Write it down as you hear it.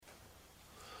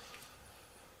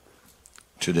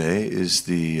Today is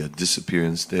the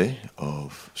disappearance day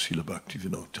of Srila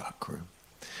Bhaktivinoda Thakur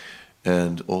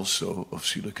and also of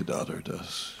Srila Gadadhar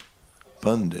Das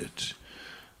Pandit.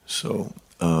 So,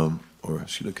 or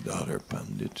Srila Gadadhar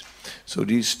Pandit. So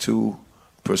these two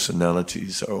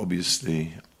personalities are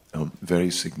obviously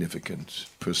very significant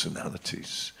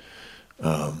personalities.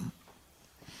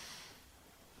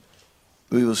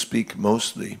 We will speak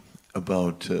mostly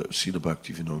about Srila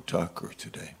Bhaktivinoda Thakur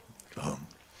today.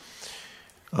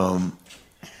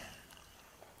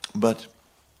 But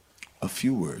a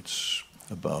few words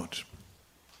about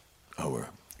our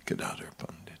Gadadhar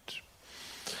Pandit.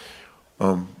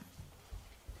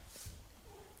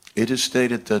 It is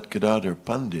stated that Gadadhar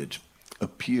Pandit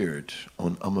appeared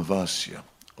on Amavasya,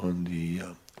 on the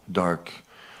dark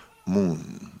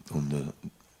moon, on the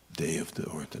day of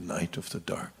or the night of the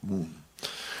dark moon.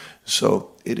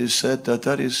 So it is said that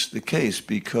that is the case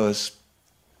because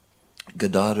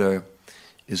Gadadhar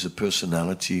is a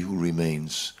personality who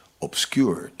remains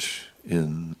obscured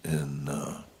in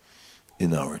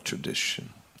our tradition.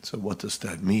 So what does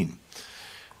that mean?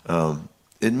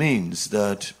 It means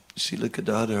that Srila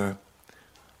Gadadhar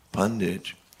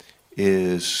Pandit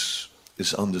is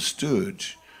understood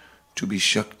to be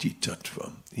Shakti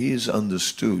Tattva. He is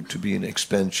understood to be an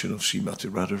expansion of Srimati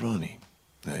Radharani,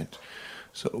 right?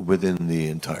 So within the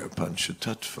entire Pancha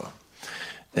Tattva.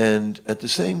 And at the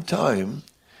same time,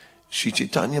 Sri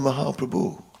Chaitanya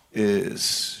Mahaprabhu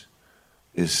is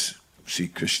Sri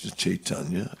Krishna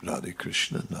Chaitanya, Radha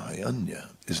Krishna Nayanya,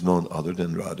 is none other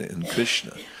than Radha and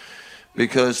Krishna.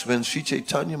 Because when Sri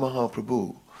Chaitanya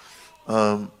Mahaprabhu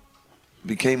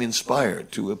became inspired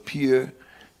to appear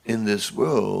in this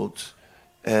world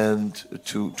and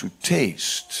to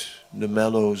taste the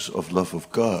mellows of love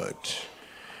of God,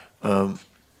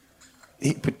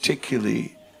 he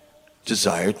particularly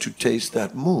desired to taste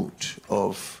that mood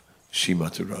of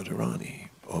Srimati Radharani,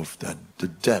 of the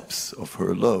depth of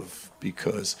her love,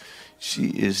 because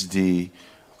she is the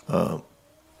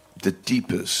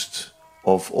deepest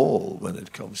of all when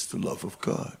it comes to love of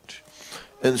God.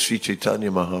 And Sri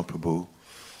Chaitanya Mahaprabhu,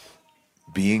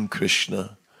 being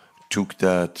Krishna, took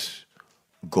that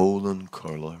golden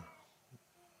color.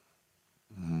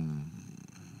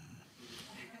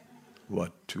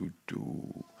 What to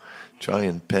do? Try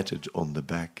and pet it on the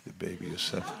back, the baby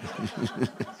yourself.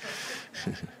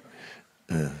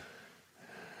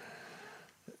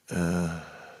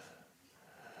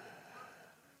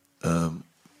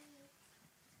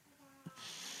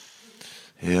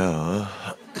 Yeah,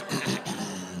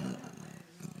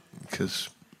 because,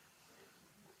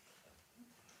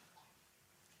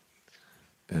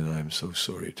 and I'm so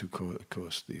sorry to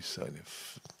cause these kind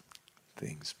of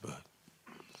things, but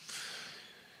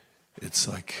it's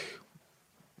like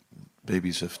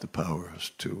babies have the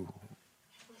powers to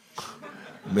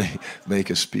make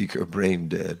a speaker brain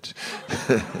dead.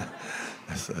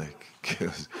 It's like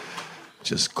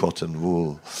just cotton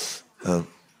wool.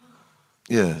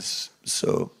 Yes,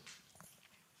 so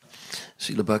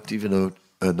Srila Bhaktivinoda,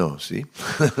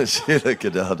 Srila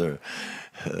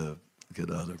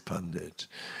Gadadhar Pandit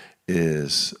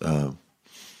is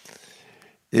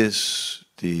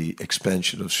the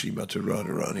expansion of Srimati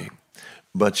Radharani.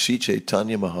 But Sri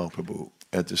Chaitanya Mahaprabhu,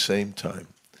 at the same time,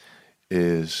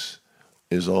 is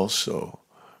also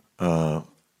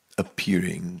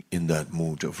appearing in that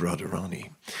mood of Radharani.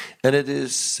 And it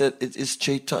is said it is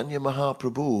Chaitanya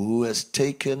Mahaprabhu who has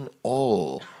taken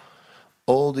all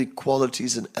the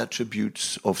qualities and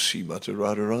attributes of Srimati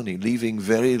Radharani, leaving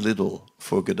very little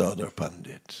for Gadadhar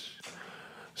Pandit.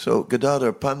 So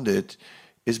Gadadhar Pandit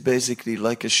is basically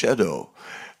like a shadow.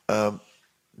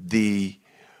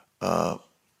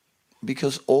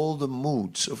 Because all the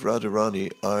moods of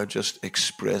Radharani are just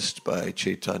expressed by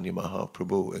Chaitanya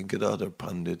Mahaprabhu, and Gadadhar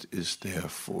Pandit is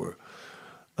therefore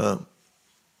not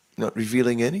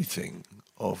revealing anything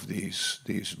of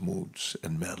these moods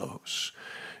and mellows,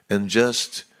 and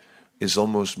just is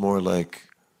almost more like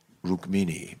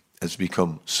Rukmini, has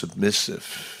become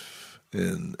submissive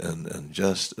and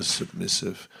just a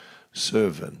submissive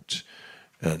servant,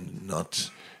 and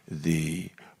not the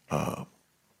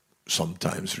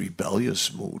sometimes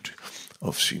rebellious mood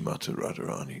of Srimati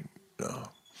Radharani.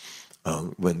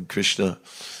 When Krishna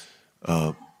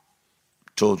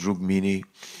told Rukmini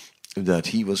that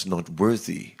he was not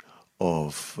worthy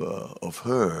of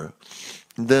her,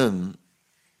 then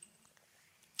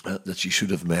that she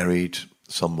should have married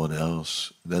someone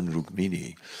else, then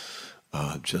Rukmini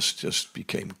just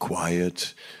became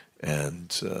quiet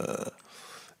and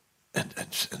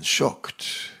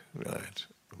shocked, right?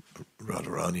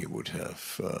 Radharani would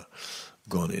have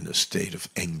gone in a state of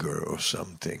anger or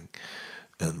something,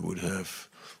 and would have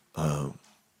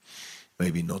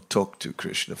maybe not talk to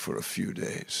Krishna for a few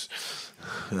days.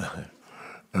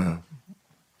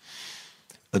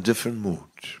 A different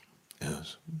mood.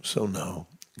 Yes. So now,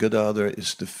 Gadadhar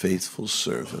is the faithful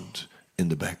servant in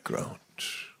the background.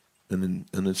 And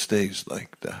it stays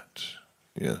like that.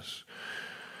 Yes.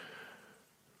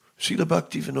 Srila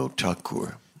Bhaktivinoda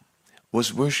Thakur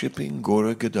was worshipping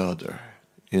Gaura Gadadhar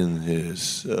in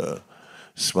his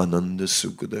Swananda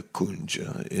Sukada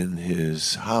Kunja, in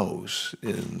his house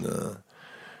in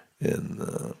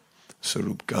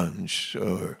Sarupganj,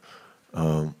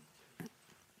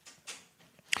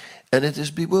 and it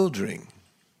is bewildering,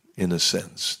 in a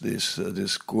sense, this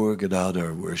Gaura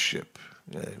Gadadhar worship.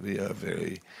 We are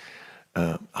very.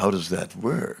 How does that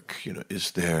work?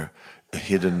 Is there a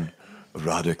hidden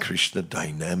Radha Krishna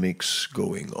dynamics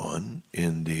going on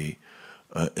in the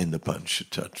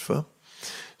Panchatattva?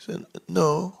 So,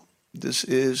 no, this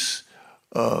is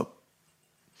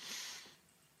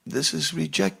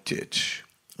rejected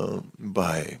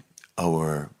by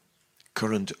our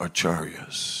current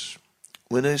acharyas.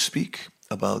 When I speak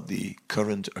about the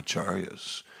current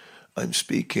acharyas, I'm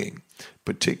speaking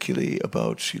particularly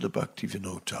about Srila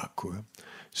Bhaktivinoda Thakur,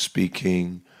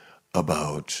 speaking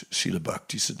about Srila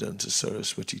Bhaktisiddhanta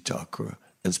Saraswati Thakur,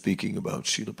 and speaking about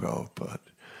Srila Prabhupada.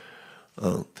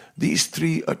 These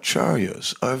three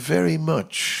acharyas are very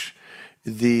much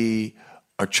the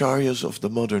acharyas of the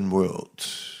modern world.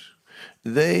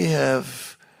 They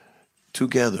have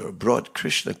together brought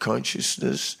Krishna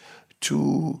consciousness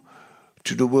to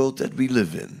the world that we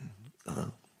live in.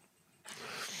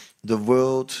 The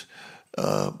world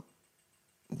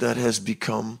that has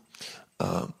become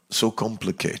so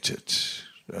complicated.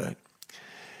 Right?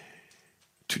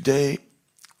 Today,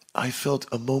 I felt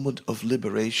a moment of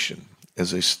liberation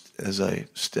as I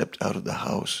stepped out of the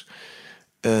house,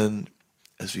 and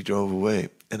as we drove away,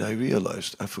 and I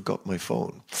realized I forgot my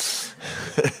phone.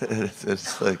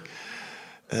 It's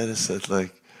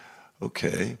like,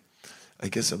 okay, I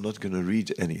guess I'm not going to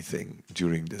read anything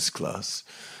during this class.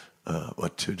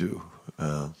 What to do?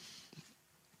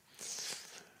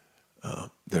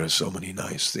 There are so many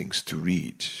nice things to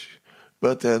read.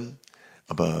 But then,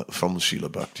 from Srila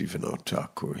Bhaktivinoda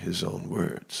Thakur, his own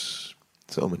words,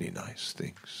 so many nice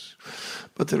things.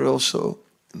 But there are also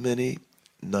many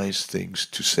nice things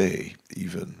to say,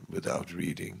 even without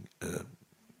reading.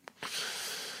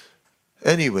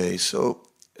 Anyway, so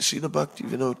Srila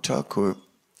Bhaktivinoda Thakur,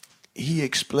 he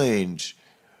explained,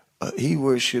 he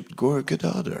worshipped Gaura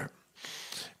Gadadhar.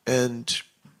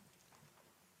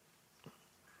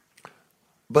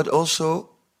 But also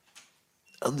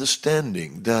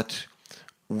understanding that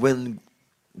when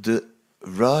the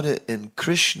Radha and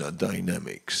Krishna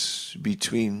dynamics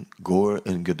between Gaura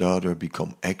and Gadadhar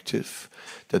become active,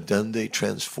 that then they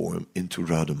transform into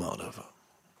Radha Madhava.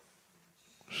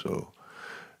 So,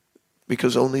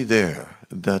 because only there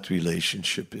that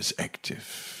relationship is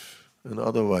active. And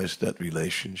otherwise that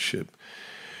relationship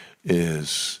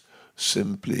is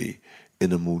simply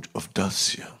in a mood of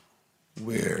dasya,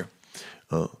 where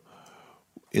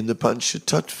in the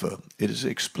Panchatattva it is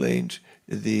explained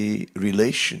the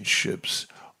relationships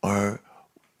are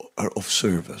of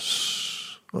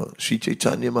service. Sri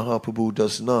Chaitanya Mahaprabhu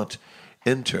does not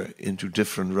enter into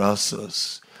different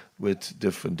rasas with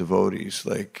different devotees,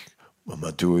 like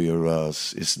Madhurya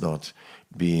Ras is not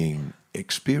being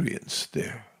experienced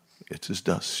there. It is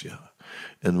dasya.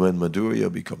 And when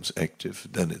Madhurya becomes active,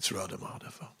 then it's Radha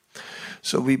Madhava.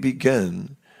 So we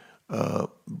began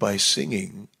by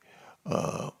singing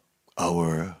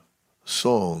our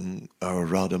song, our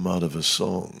Radha Madhava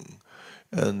song,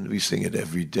 and we sing it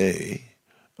every day.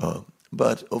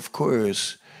 But of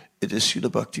course, it is Srila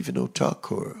Bhaktivinoda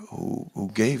Thakur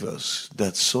who gave us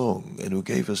that song and who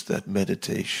gave us that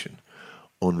meditation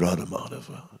on Radha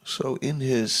Madhava. So in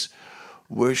his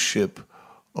worship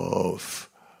of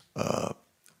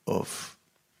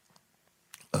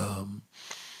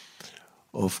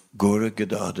Gaura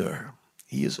Gadadhar,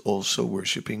 he is also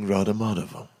worshipping Radha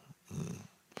Madhava.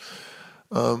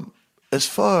 As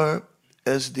far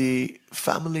as the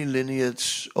family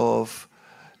lineage of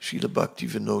Srila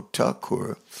Bhaktivinoda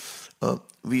Thakur,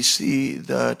 we see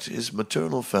that his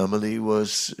maternal family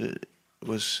was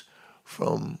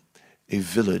from a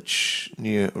village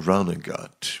near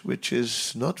Ranagat, which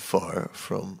is not far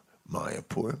from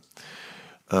Mayapur.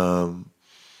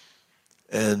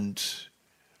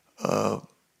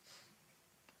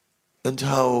 And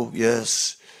how,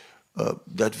 yes,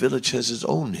 that village has its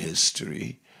own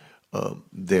history.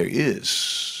 There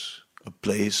is a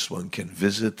place one can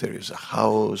visit, there is a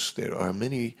house, there are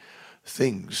many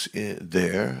things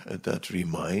there that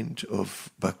remind of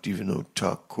Bhaktivinoda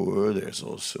Thakur. There's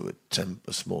also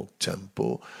a small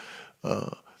temple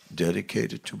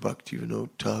dedicated to Bhaktivinoda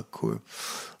Thakur.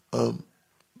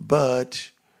 But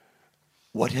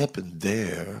what happened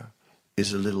there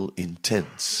is a little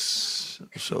intense.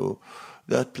 So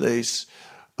that place,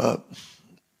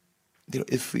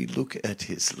 if we look at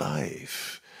his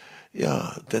life,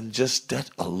 then just that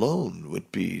alone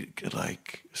would be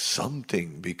like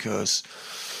something, because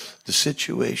the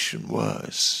situation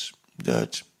was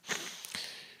that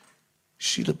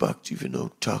Srila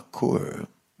Bhaktivinoda Thakur,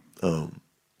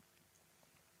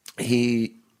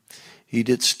 he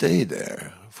did stay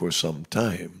there for some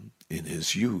time in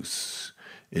his youth.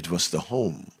 It was the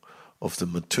home of the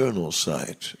maternal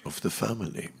side of the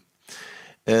family.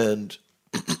 And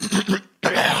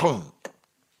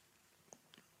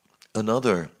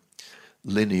another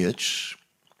lineage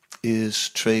is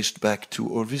traced back to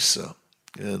Orissa,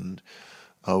 and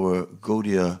our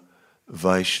Gaudiya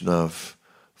Vaishnav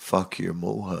Fakir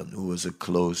Mohan, who was a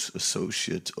close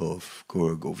associate of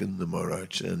Gaura Govinda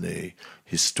Maharaj and a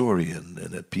historian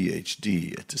and a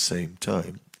PhD at the same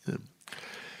time,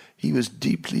 he was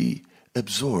deeply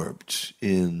absorbed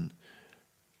in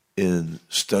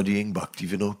studying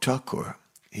Bhaktivinoda Thakur.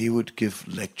 He would give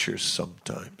lectures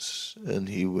sometimes, and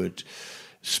he would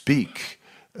speak,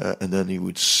 and then he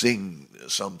would sing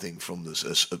something from this,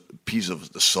 a piece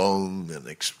of the song, and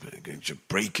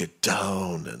break it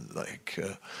down, and like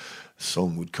a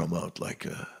song would come out like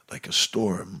a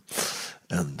storm,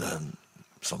 and then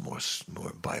some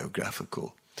more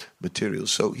biographical material.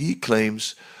 So he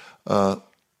claims a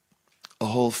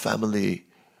whole family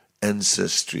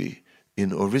ancestry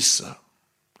in Orissa,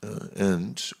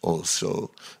 and also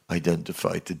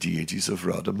identified the deities of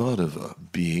Radha Madhava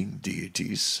being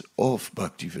deities of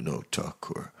Bhaktivinoda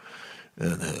Thakur,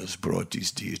 and has brought these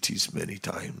deities many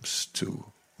times to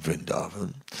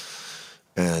Vrindavan,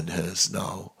 and has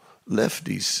now left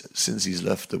these, since he's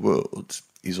left the world,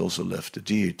 he's also left the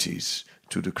deities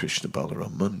to the Krishna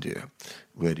Balaram Mandir,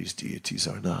 where these deities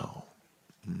are now.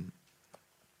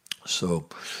 So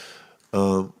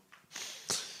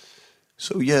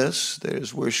yes, there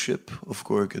is worship of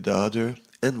Gaur Gadadhar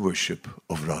and worship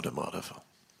of Radha Madhava.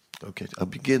 Okay, I'll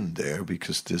begin there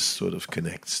because this sort of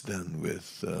connects then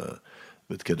with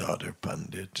Gadadhar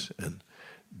Pandit and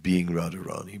being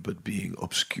Radharani, but being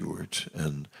obscured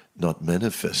and not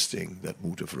manifesting that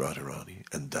mood of Radharani.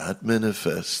 And that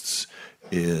manifests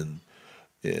when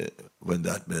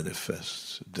that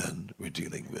manifests, then we're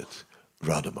dealing with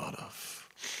Radha Madhav.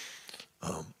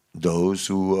 Those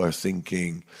who are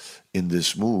thinking in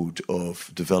this mood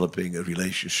of developing a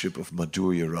relationship of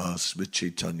Madhurya Ras with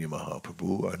Chaitanya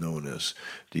Mahaprabhu are known as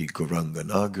the Gauranga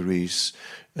Nagaris,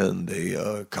 and they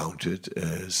are counted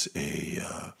as a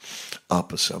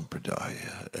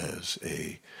apasampradaya, as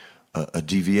a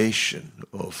deviation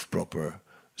of proper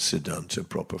Siddhanta,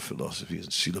 proper philosophy. And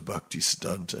Srila Bhakti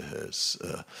Siddhanta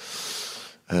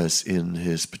has in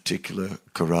his particular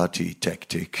karate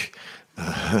tactic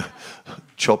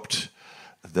chopped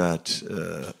that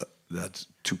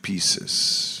to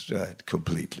pieces, right,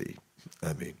 completely.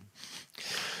 I mean,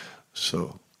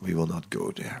 so we will not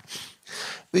go there.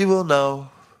 We will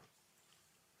now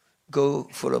go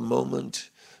for a moment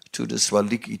to the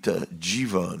Swalikita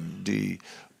Jivan, the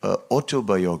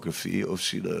autobiography of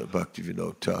Srila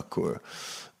Bhaktivinoda Thakur.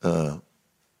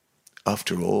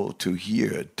 After all, to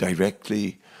hear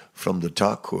directly from the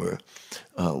Thakur,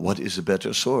 what is a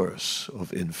better source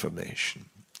of information?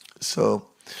 So,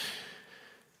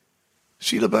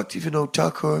 Srila Bhaktivinoda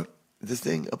Thakur, the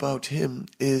thing about him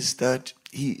is that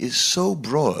he is so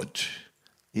broad,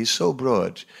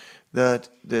 that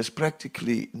there's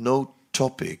practically no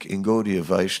topic in Gaudiya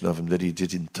Vaishnavam that he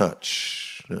didn't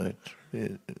touch, right?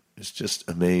 It's just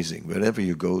amazing. Wherever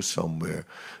you go somewhere,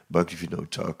 Bhaktivinoda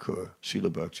Thakur, Srila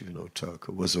Bhaktivinoda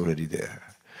Thakur was already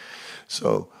there.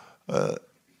 So,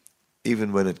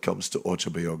 even when it comes to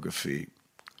autobiography,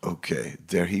 okay,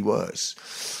 there he was.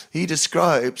 He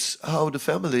describes how the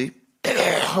family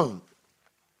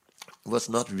was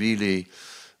not really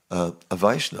a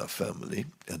Vaishnava family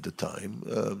at the time,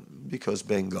 because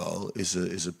Bengal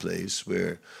is a place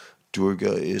where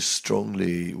Durga is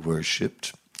strongly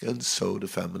worshipped, and so the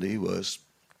family was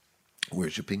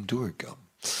worshipping Durga.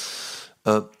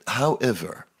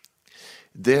 However,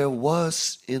 there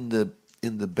was in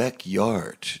the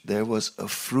backyard, there was a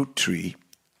fruit tree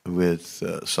with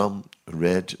some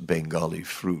red Bengali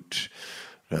fruit,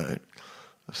 right?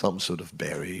 Some sort of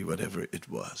berry, whatever it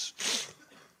was.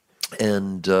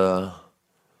 And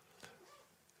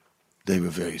they were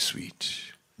very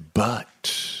sweet.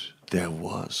 But there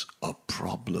was a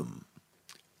problem.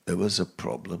 there was a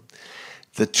problem.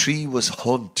 The tree was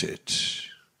haunted,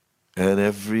 and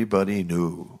everybody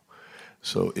knew.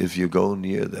 So if you go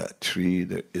near that tree,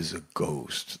 there is a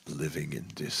ghost living in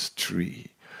this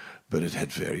tree. But it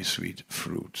had very sweet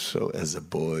fruit. So as a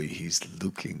boy, he's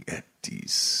looking at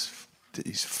these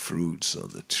fruits on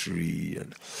the tree,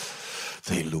 and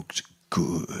they looked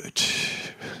good,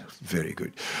 very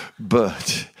good.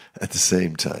 But at the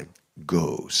same time,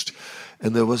 ghost.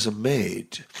 And there was a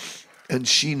maid, and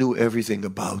she knew everything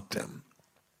about them.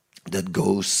 That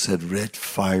ghosts had red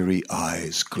fiery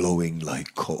eyes glowing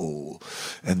like coal,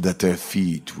 and that their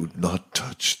feet would not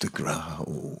touch the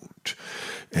ground,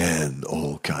 and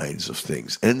all kinds of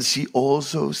things. And she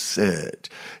also said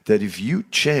that if you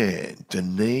chant the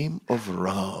name of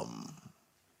Ram,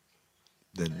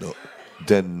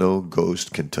 then no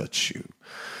ghost can touch you.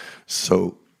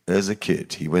 So as a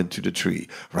kid, he went to the tree,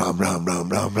 Ram, Ram, Ram,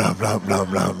 Ram, Ram, Ram,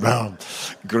 Ram, Ram, Ram,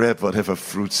 grabbed whatever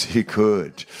fruits he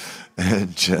could,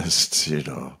 and just,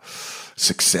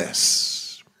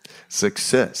 success.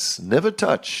 Never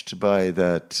touched by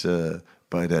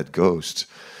that ghost.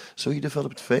 So he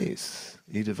developed faith.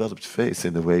 He developed faith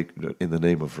in the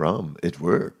name of Ram. It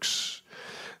works.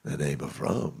 The name of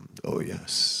Ram. Oh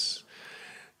yes.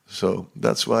 So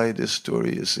that's why this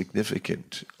story is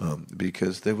significant,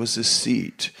 because there was a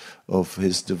seed of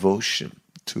his devotion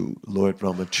to Lord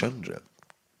Ramachandra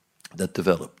that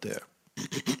developed there.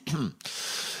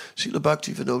 Srila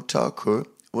Bhaktivinoda Thakur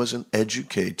was an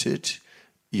educated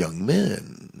young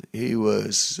man. He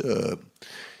was,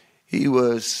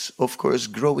 of course,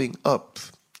 growing up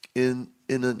in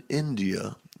an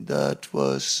India that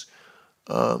was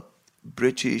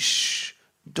British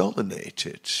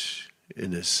dominated,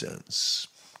 in a sense,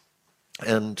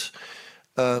 and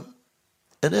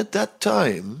at that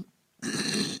time,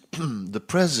 the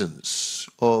presence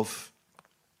of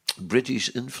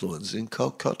British influence in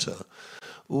Calcutta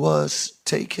was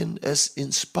taken as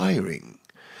inspiring,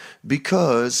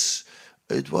 because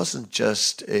it wasn't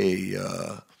just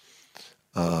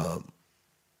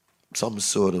some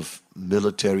sort of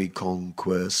military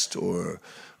conquest or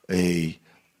an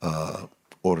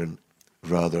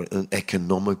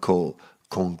economical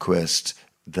conquest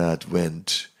that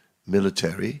went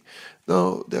military.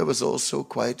 No, there was also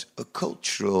quite a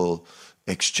cultural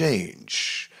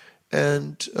exchange,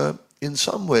 and in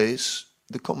some ways,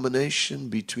 the combination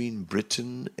between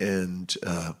Britain and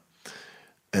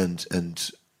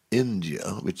India,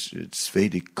 which its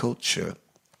Vedic culture,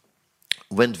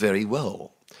 went very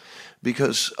well,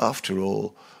 because after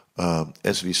all,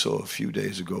 as we saw a few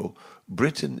days ago,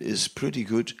 Britain is pretty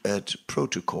good at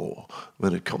protocol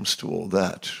when it comes to all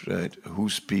that, right? Who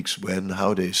speaks when,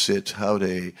 how they sit, how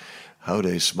they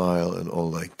smile, and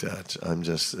all like that. I'm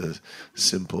just a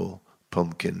simple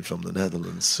pumpkin from the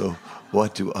Netherlands, so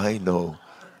what do I know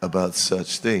about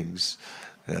such things?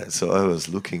 So I was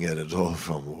looking at it all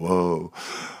from whoa,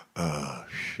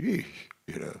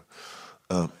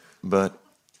 but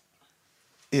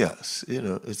yes,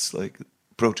 it's like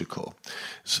protocol.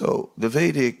 So the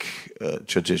Vedic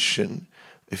tradition,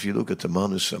 if you look at the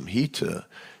Manu Samhita,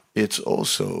 it's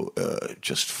also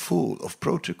just full of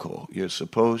protocol. You're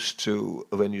supposed to,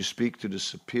 when you speak to the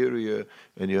superior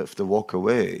and you have to walk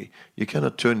away, you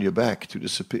cannot turn your back to the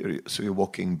superior. So you're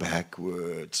walking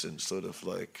backwards and sort of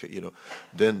like,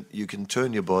 then you can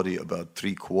turn your body about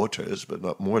 3/4, but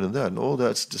not more than that. And all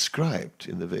that's described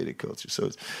in the Vedic culture. So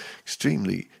it's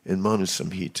extremely, in Manu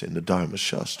Samhita, in the Dharma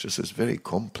Shastras, it's very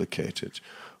complicated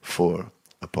for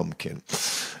a pumpkin.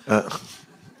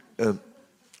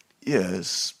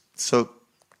 Yes. So,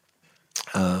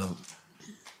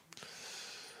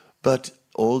 but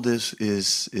all this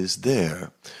is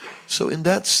there. So in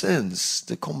that sense,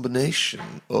 the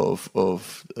combination of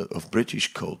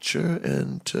British culture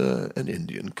and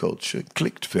Indian culture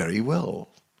clicked very well.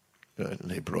 Right? And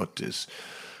they brought this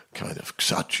kind of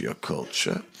Kshatriya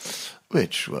culture,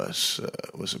 which was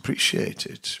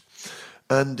appreciated.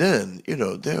 And then,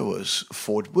 there was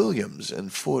Fort Williams,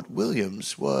 and Fort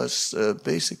Williams was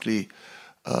basically,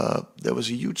 there was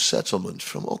a huge settlement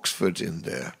from Oxford in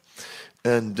there.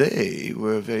 And they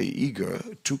were very eager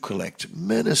to collect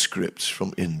manuscripts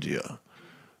from India,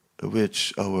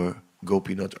 which our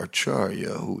Gopinath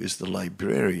Acharya, who is the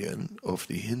librarian of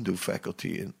the Hindu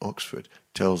faculty in Oxford,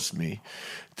 tells me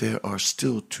there are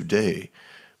still today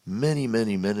many,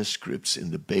 many manuscripts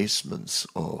in the basements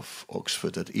of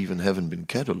Oxford that even haven't been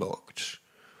catalogued.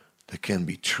 There can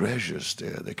be treasures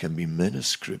there. There can be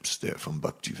manuscripts there from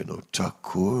Bhaktivinoda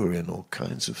Thakur and all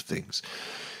kinds of things.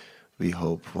 We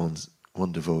hope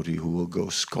one devotee who will go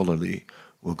scholarly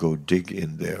will go dig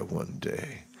in there one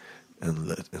day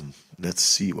and let's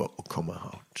see what will come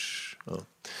out.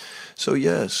 So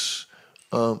yes,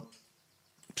 Srila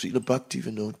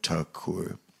Bhaktivinoda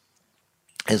Thakur,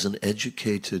 as an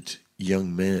educated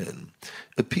young man,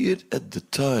 appeared at the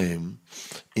time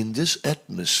in this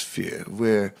atmosphere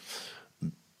where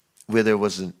there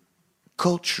was a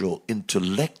cultural,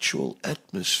 intellectual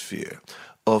atmosphere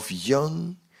of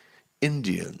young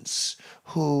Indians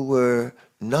who were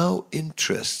now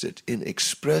interested in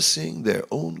expressing their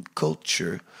own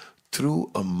culture through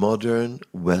a modern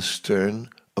Western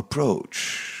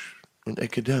approach, an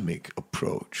academic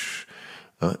approach,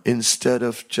 instead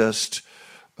of just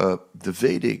the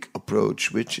Vedic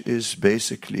approach, which is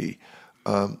basically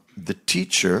the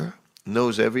teacher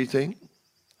knows everything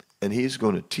and he's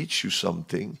going to teach you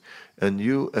something, and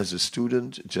you as a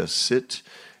student just sit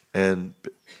and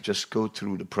just go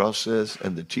through the process,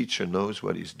 and the teacher knows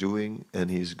what he's doing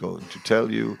and he's going to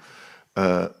tell you,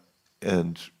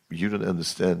 and you don't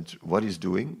understand what he's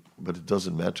doing, but it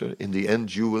doesn't matter. In the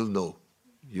end, you will know.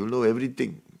 You'll know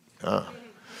everything.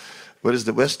 Whereas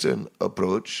the Western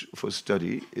approach for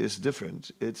study is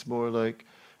different. It's more like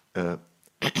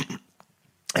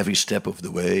every step of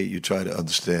the way you try to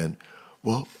understand,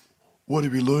 well, what are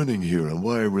we learning here and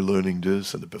why are we learning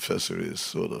this? And the professor is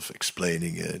sort of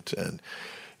explaining it, and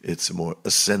it's a more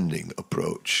ascending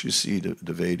approach. You see,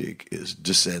 the Vedic is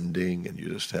descending, and you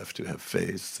just have to have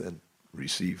faith and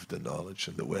receive the knowledge.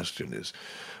 And the Western is,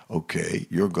 okay,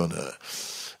 you're gonna,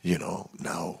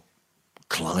 now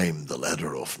climb the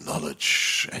ladder of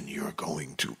knowledge, and you're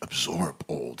going to absorb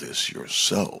all this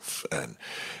yourself, and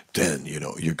then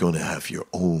you're going to have your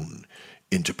own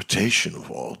interpretation of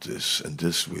all this, and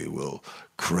this we will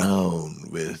crown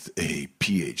with a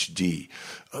PhD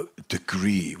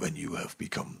degree when you have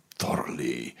become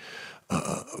thoroughly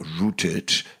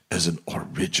rooted as an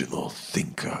original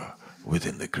thinker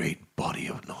within the great body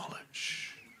of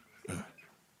knowledge.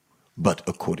 But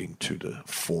according to the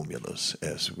formulas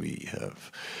as we have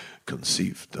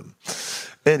conceived them.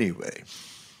 Anyway,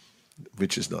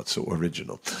 which is not so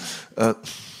original.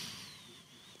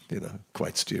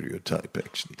 Quite stereotype,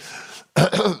 actually.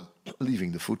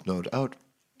 Leaving the footnote out,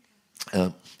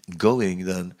 going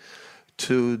then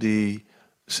to the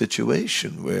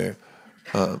situation where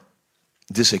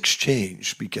this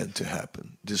exchange began to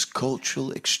happen, this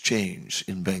cultural exchange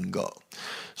in Bengal.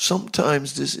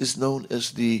 Sometimes this is known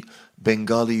as the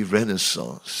Bengali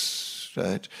Renaissance,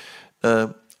 right?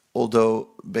 Although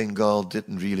Bengal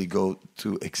didn't really go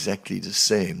through exactly the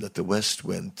same that the West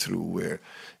went through, where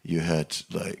you had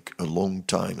like a long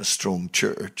time a strong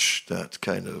church that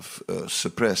kind of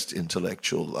suppressed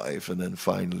intellectual life, and then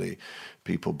finally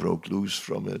people broke loose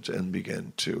from it and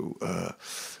began to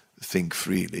think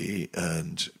freely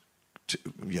and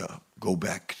go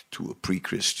back to a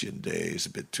pre-Christian days, a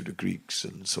bit to the Greeks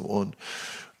and so on.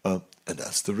 And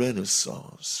that's the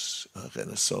Renaissance.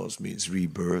 Renaissance means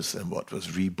rebirth, and what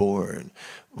was reborn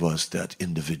was that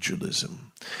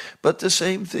individualism. But the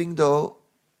same thing, though,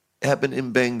 happened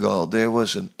in Bengal. There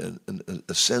was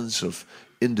a sense of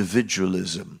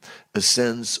individualism, a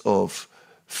sense of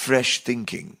fresh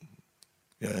thinking,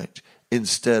 right?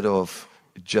 Instead of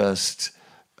just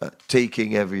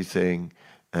taking everything,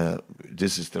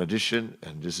 this is tradition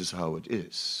and this is how it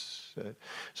is. Right?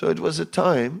 So it was a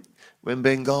time when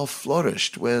Bengal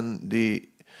flourished, when the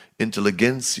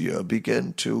intelligentsia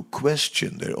began to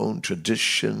question their own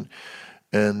tradition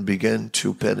and began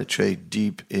to penetrate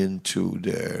deep into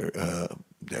their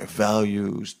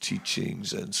values,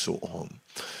 teachings, and so on.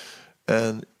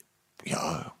 And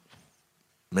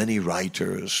many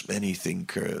writers, many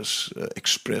thinkers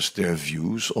expressed their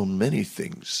views on many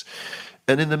things.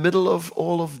 And in the middle of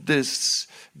all of this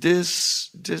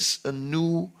a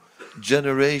new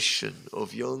generation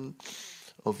of young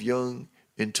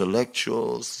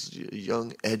intellectuals,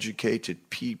 young educated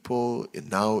people,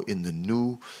 now in the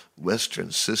new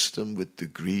Western system with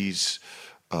degrees,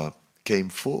 came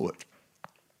forward.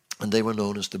 And they were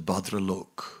known as the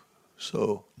Bhadralok,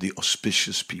 so the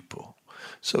auspicious people.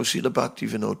 So Srila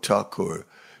Bhaktivinoda Thakur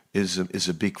is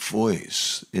a big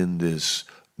voice in this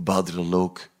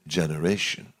Bhadralok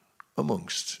generation,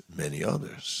 amongst many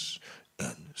others.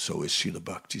 And so is Srila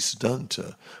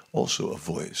Bhaktisiddhanta, also a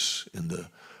voice in the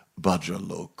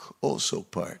Bhadralok, also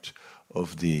part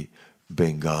of the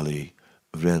Bengali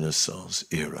Renaissance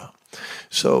era.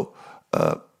 So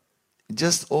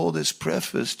just all this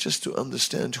preface just to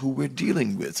understand who we're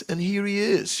dealing with. And here he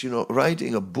is,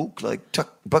 writing a book like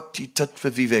Bhakti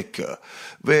Tattva Viveka,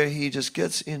 where he just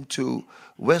gets into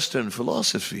Western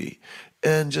philosophy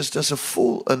and just does a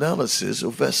full analysis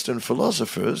of Western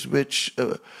philosophers, which,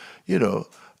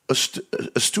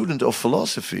 a student of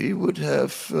philosophy would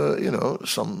have,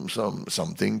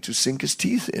 something to sink his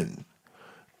teeth in.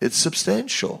 It's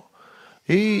substantial.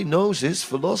 He knows his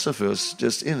philosophers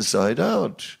just inside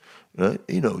out. Right?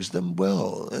 He knows them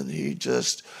well, and he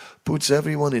just puts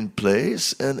everyone in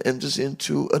place and enters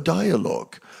into a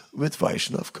dialogue with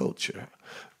Vaishnav culture.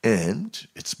 And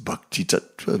it's Bhakti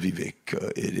Tattva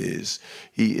Viveka.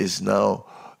 He is now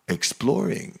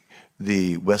exploring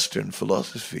the Western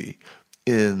philosophy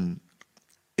in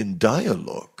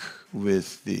dialogue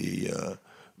with the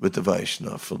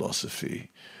Vaishnava philosophy,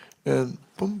 and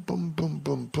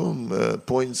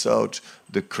points out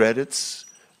the credits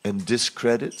and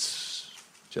discredits.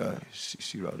 Jai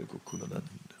Sri Radha Gokulananda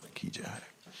Ki Jai.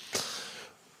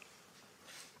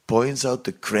 Points out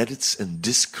the credits and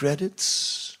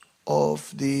discredits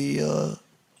of the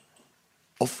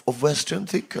of Western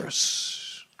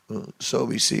thinkers. So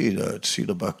we see that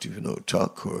Srila Bhaktivinoda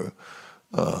Thakur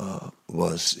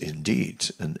was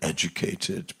indeed an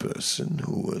educated person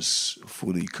who was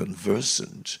fully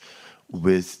conversant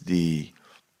with the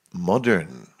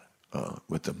modern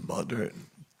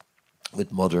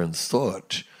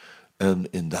thought, and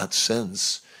in that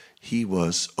sense, he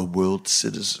was a world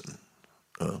citizen.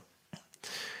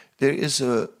 There is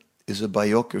a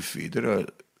biography.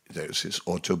 There's his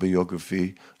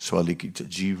autobiography, Swalikita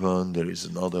Jivan. There is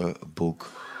another book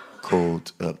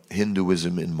called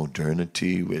Hinduism in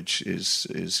Modernity, which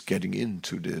is getting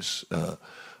into this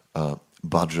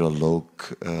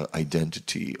Bhadralok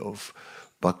identity of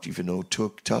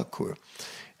Bhaktivinoda Thakur.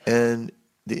 And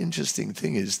the interesting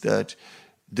thing is that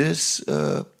this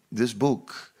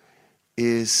book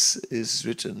is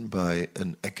written by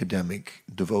an academic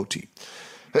devotee.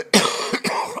 Give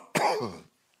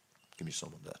me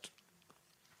some of that.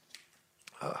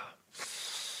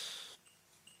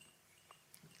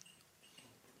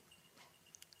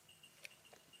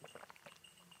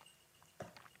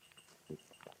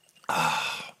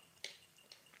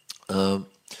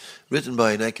 Written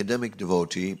by an academic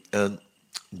devotee, and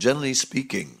generally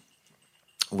speaking,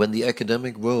 when the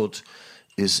academic world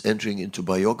is entering into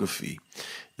biography,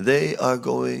 they are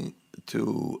going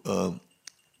to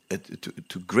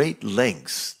great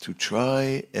lengths to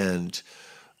try and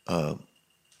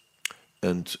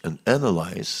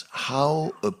analyze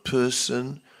how a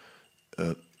person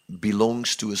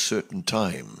belongs to a certain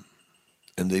time,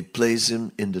 and they place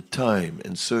him in the time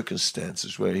and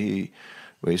circumstances where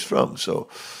he's from. So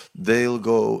they'll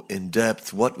go in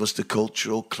depth. What was the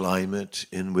cultural climate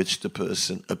in which the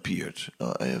person appeared?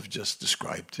 I have just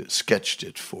described it, sketched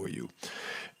it for you.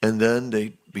 And then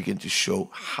they begin to show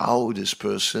how this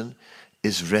person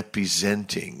is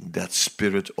representing that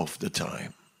spirit of the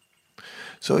time.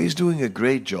 So he's doing a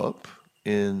great job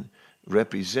in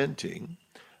representing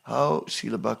how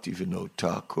Srila Bhaktivinoda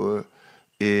Thakur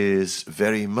is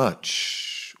very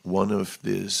much one of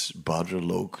this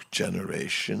Bhadralok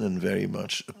generation, and very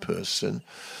much a person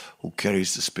who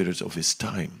carries the spirit of his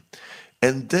time.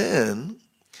 And then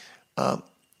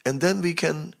we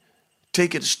can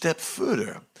take it a step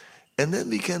further. And then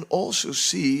we can also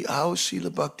see how Srila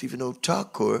Bhaktivinoda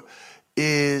Thakur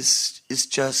is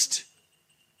just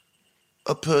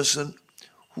a person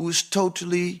who is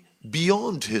totally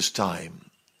beyond his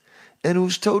time, and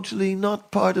who's totally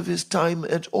not part of his time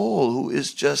at all, who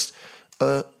is just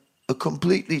a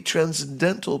completely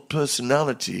transcendental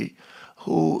personality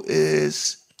who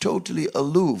is totally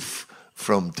aloof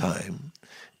from time,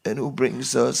 and who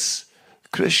brings us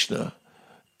Krishna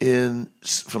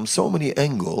from so many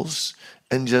angles,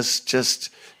 and just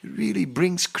really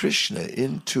brings Krishna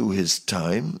into his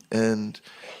time, and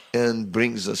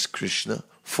brings us Krishna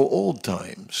for all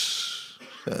times,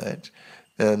 right?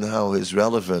 And how his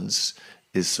relevance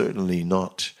is certainly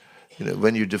not,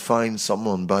 when you define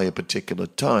someone by a particular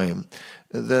time,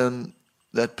 then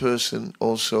that person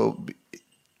also,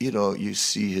 you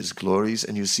see his glories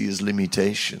and you see his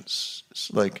limitations.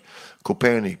 It's like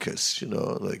Copernicus,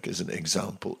 like as an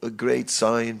example, a great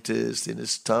scientist in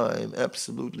his time,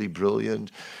 absolutely brilliant,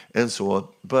 and so on.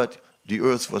 But the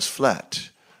earth was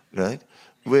flat, right?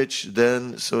 Which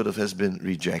then sort of has been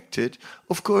rejected.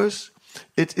 Of course,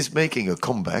 it is making a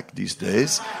comeback these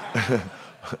days,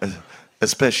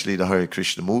 especially the Hare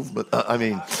Krishna movement.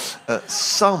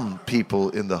 Some people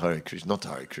in the Hare Krishna, not the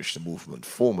Hare Krishna movement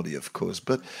formally, of course,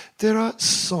 but there are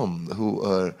some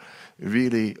who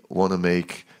really want to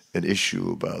make an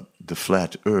issue about the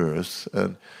flat earth.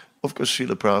 And of course,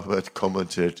 Srila Prabhupada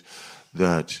commented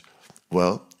that,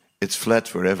 well, it's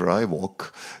flat wherever I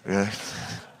walk, right?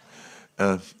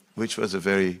 Which was a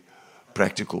very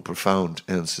practical, profound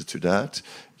answer to that,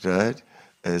 right?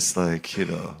 It's like,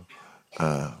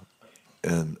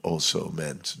 and also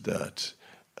meant that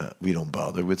we don't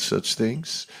bother with such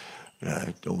things,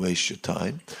 right? Don't waste your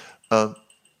time.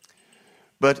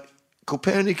 But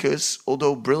Copernicus,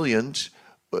 although brilliant,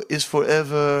 is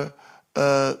forever,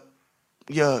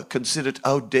 considered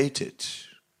outdated,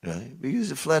 right? Because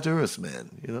he's a flat Earth man,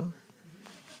 you know.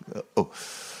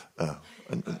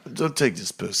 Don't take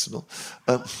this personal.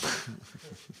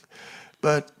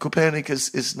 But Copernicus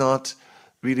is not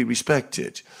really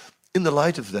respected. In the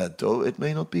light of that, though, it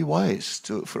may not be wise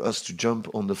for us to jump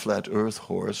on the flat Earth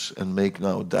horse and make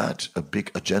now that a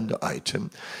big agenda item,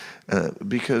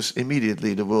 because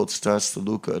immediately the world starts to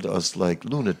look at us like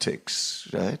lunatics,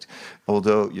 right?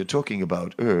 Although you're talking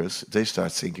about Earth, they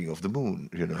start thinking of the moon,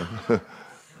 you know.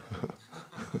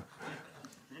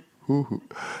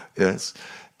 Yes.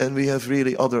 And we have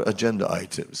really other agenda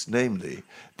items, namely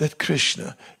that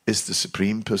Krishna is the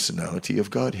Supreme Personality of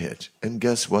Godhead. And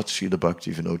guess what Srila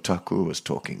Bhaktivinoda Thakur was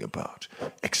talking about?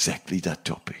 Exactly that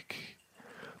topic.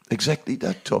 Exactly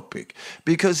that topic.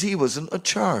 Because he was an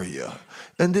acharya.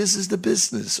 And this is the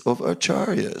business of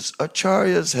acharyas.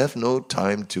 Acharyas have no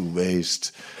time to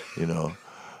waste, you know.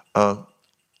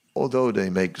 Although they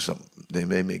may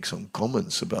make some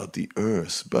comments about the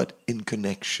earth, but in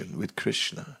connection with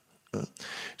Krishna.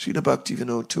 Srila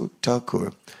Bhaktivinoda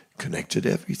Thakur connected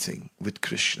everything with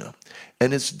Krishna.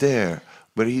 And it's there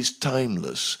where he's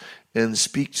timeless and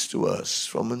speaks to us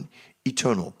from an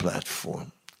eternal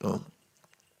platform.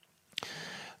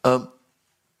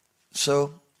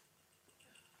 So,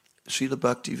 Srila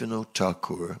Bhaktivinoda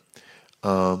Thakur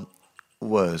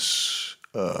was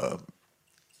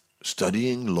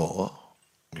studying law,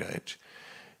 right?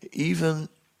 He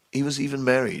was even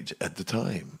married at the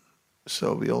time.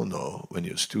 So we all know when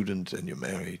you're a student and you're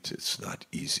married, it's not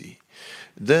easy.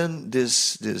 Then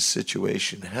this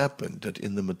situation happened that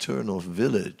in the maternal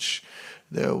village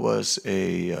there was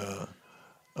a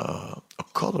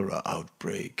cholera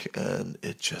outbreak, and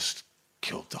it just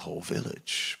killed the whole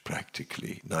village,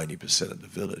 practically 90% of the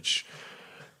village.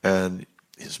 And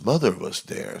his mother was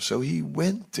there, so he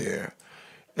went there.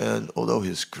 And although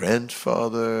his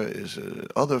grandfather, his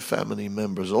other family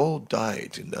members all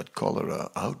died in that cholera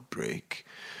outbreak,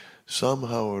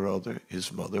 somehow or other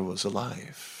his mother was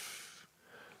alive.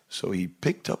 So he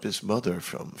picked up his mother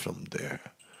from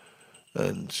there.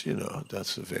 And, you know,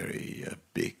 that's a very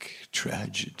big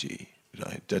tragedy,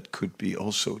 right? That could be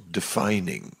also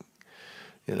defining.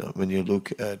 You know, when you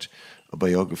look at a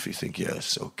biography, you think,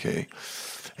 yes, okay.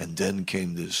 And then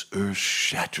came this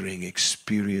earth-shattering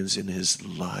experience in his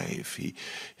life.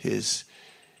 His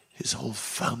whole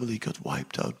family got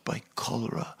wiped out by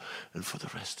cholera, and for the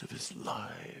rest of his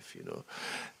life, you know.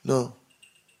 No,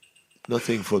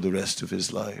 nothing for the rest of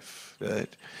his life,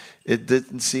 right? It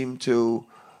didn't seem to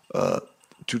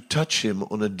touch him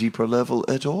on a deeper level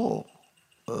at all.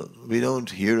 We don't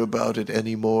hear about it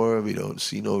anymore. We don't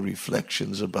see no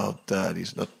reflections about that.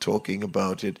 He's not talking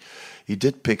about it. He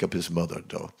did pick up his mother,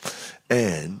 though.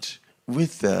 And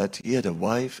with that, he had a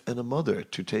wife and a mother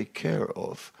to take care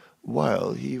of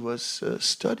while he was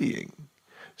studying.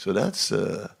 So that's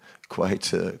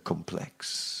quite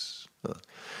complex.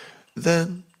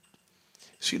 Then,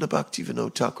 Srila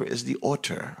Bhaktivinoda Thakur is the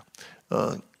author.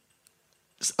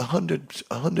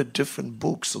 100 different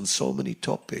books on so many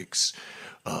topics.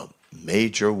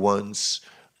 Major ones,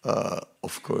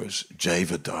 of course,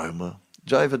 Jaiva Dharma.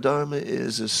 Jaiva Dharma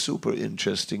is a super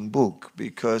interesting book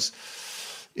because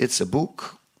it's a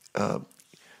book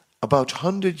about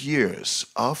 100 years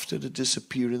after the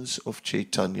disappearance of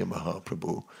Chaitanya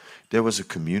Mahaprabhu. There was a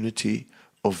community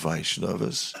of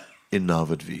Vaishnavas in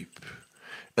Navadvip.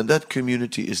 And that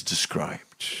community is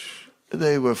described.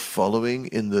 They were following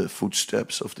in the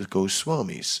footsteps of the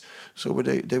Goswamis. So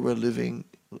they were living,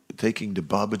 taking the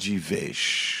Babaji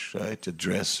Vesh, right, the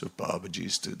dress of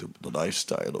Babajis, the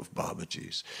lifestyle of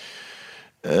Babajis.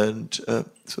 And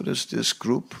so there's this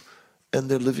group, and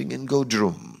they're living in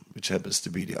Godrum, which happens to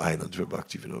be the island where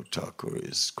Bhaktivinoda Thakur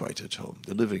is quite at home.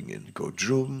 They're living in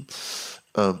Godrum.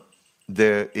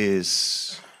 There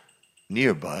is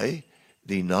nearby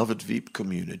the Navadvip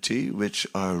community, which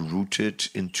are rooted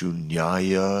into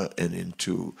Nyaya and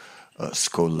into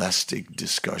scholastic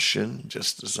discussion,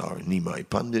 just as our Nimai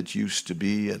Pandit used to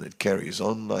be, and it carries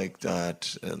on like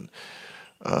that. And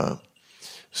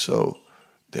so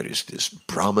there is this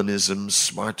Brahmanism,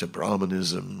 smarta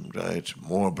Brahmanism, right?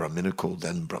 More Brahminical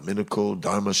than Brahminical.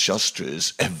 Dharma Shastra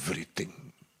is everything.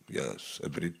 Yes,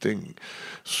 everything.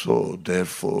 So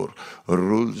therefore,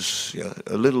 rules,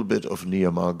 a little bit of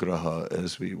niyamagraha,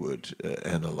 as we would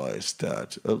analyze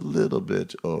that, a little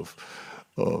bit of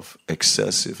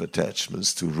excessive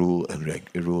attachments to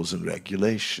rules and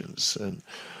regulations. And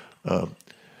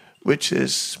which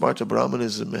is Smarta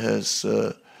Brahmanism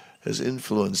has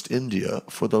influenced India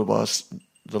for the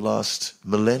last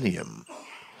millennium.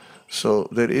 So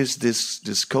there is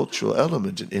this cultural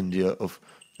element in India of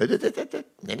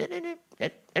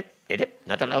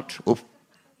not allowed. Oh.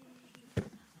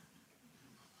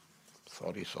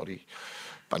 Sorry,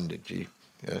 Panditji.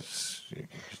 Yes,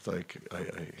 it's like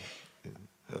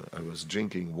I was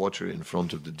drinking water in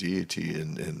front of the deity,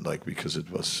 and like because it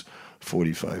was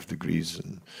 45 degrees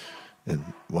in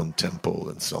one temple,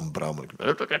 and some Brahmin.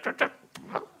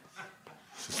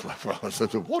 It's like, well, it's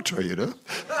not the water, you know.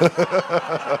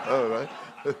 Right?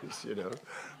 You know.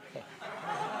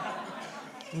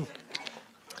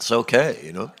 It's okay,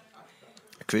 you know.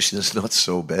 Krishna is not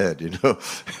so bad, you know.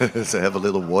 So have a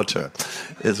little water.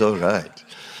 It's all right.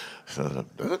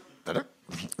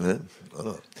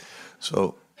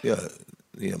 So, yeah,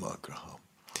 Niyamagraha.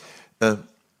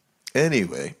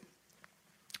 Anyway,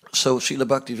 so Srila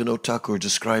Bhaktivinoda Thakur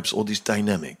describes all these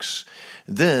dynamics.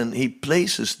 Then he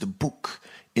places the book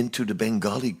into the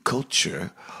Bengali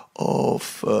culture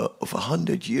of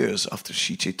 100 years after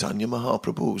Sri Chaitanya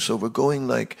Mahaprabhu. So we're going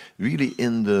like really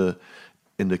in the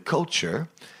culture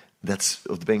that's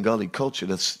of the Bengali culture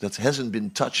that hasn't been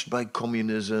touched by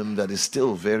communism, that is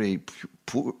still very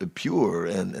pure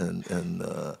and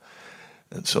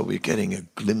so we're getting a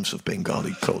glimpse of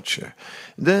Bengali culture.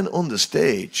 Then on the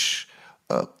stage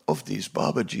of these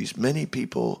Babajis, many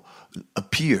people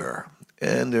appear.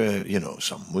 And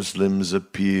some Muslims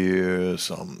appear,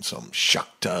 some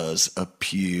Shaktas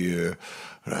appear,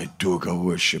 right? Durga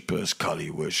worshippers, Kali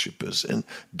worshippers, and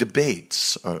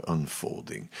debates are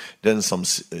unfolding. Then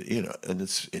and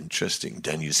it's interesting.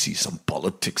 Then you see some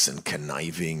politics and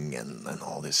conniving and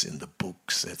all this in the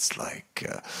books. It's like,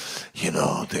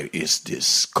 there is this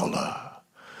scholar,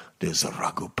 there's a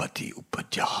Raghupati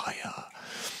Upadhyaya,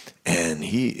 and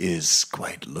he is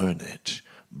quite learned,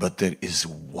 but there is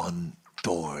one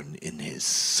thorn in his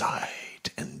side,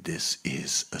 and this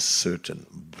is a certain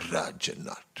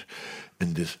Brajanat.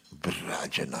 And this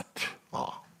Brajanat,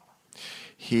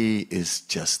 he is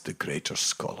just the greater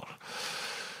scholar.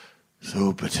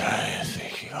 So, but I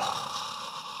think,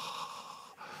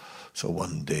 So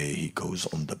one day he goes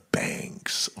on the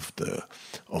banks of the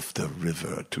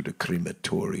river to the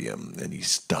crematorium, and he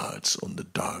starts on the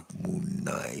dark moon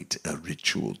night a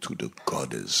ritual to the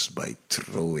goddess by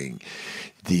throwing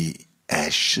the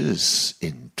ashes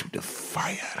into the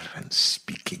fire and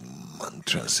speaking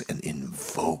mantras and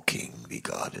invoking the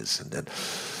goddess, and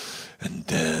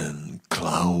then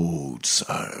clouds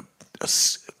are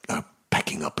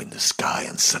packing up in the sky,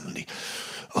 and suddenly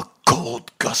a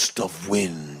cold gust of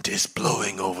wind is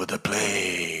blowing over the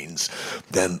plains.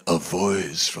 Then a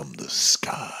voice from the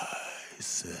sky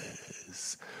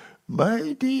says,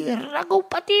 "My dear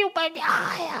Raghupati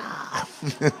Upadhyaya,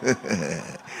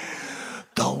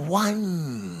 the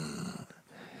one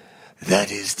that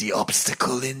is the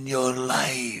obstacle in your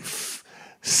life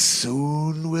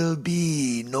soon will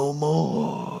be no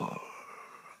more."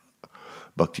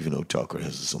 Bhaktivinoda Thakur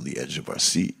has us on the edge of our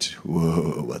seat.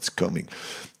 Whoa, what's coming?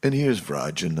 And here's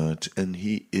Vrajanath, and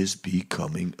he is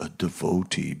becoming a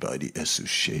devotee by the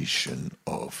association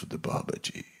of the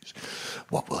Babajis.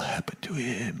 What will happen to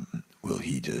him? Will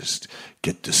he just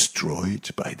get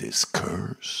destroyed by this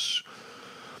curse?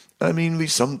 I mean, we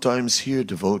sometimes hear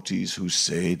devotees who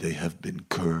say they have been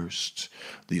cursed.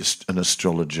 An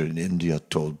astrologer in India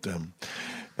told them.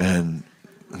 And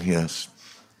yes,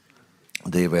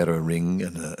 they wear a ring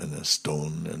and a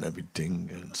stone and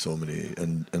everything, and so many,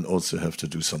 and also have to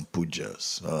do some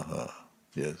pujas.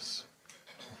 Yes.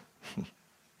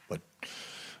 But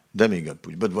demigod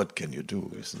puja. But what can you do?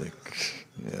 It's like,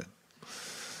 yeah.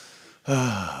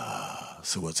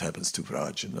 So what happens to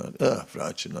Vrajanath?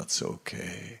 Vrajanath's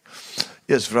okay.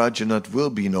 Yes, Vrajanath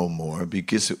will be no more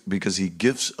because he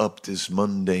gives up this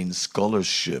mundane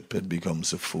scholarship and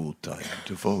becomes a full-time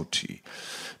devotee.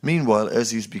 Meanwhile,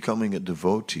 as he's becoming a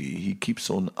devotee, he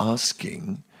keeps on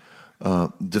asking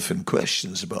different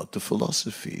questions about the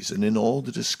philosophies. And in all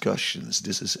the discussions,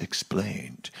 this is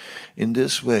explained. In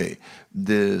this way,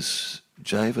 this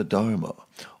Jaiva Dharma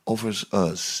offers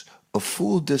us a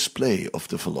full display of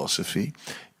the philosophy.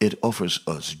 It offers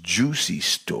us juicy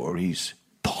stories,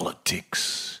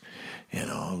 politics,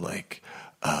 like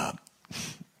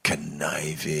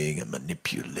conniving and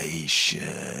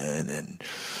manipulation and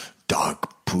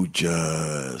dark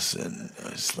pujas, and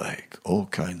it's like all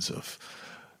kinds of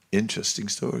interesting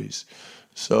stories.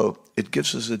 So it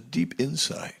gives us a deep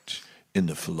insight in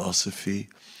the philosophy,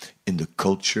 in the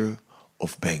culture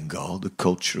of Bengal, the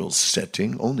cultural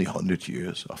setting, only 100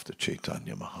 years after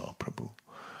Chaitanya Mahaprabhu.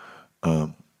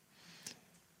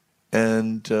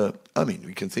 And I mean,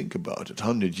 we can think about it.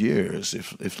 100 years,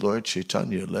 if Lord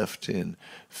Chaitanya left in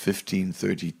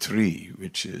 1533,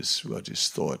 which is what is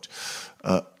thought,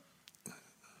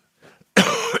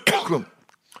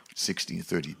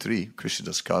 1633,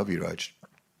 Krishnadas Kaviraj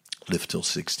lived till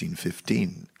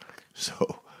 1615.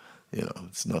 So,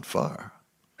 it's not far.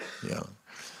 Yeah.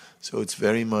 So it's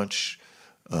very much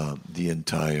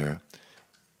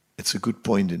it's a good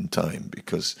point in time,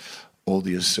 because all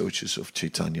the associates of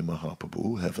Chaitanya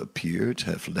Mahaprabhu have appeared,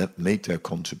 have made their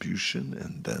contribution,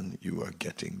 and then you are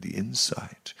getting the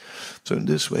insight. So in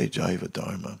this way, Jaiva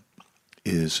Dharma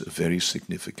is a very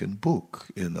significant book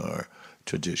in our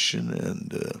tradition,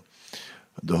 and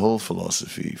the whole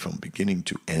philosophy from beginning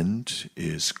to end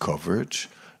is covered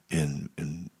in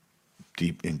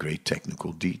great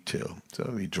technical detail.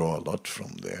 So we draw a lot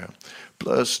from there.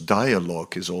 Plus,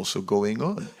 dialogue is also going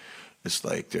on. It's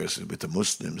like with the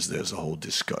Muslims, there's a whole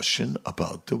discussion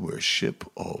about the worship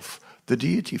of the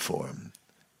deity form.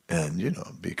 And,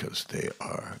 because they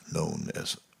are known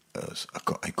as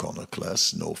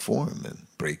iconoclasts, no form, and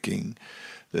breaking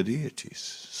the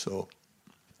deities. So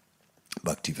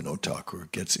Bhaktivinoda Thakur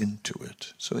gets into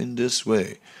it. So in this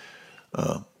way,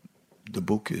 the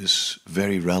book is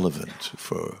very relevant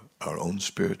for our own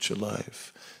spiritual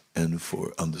life, and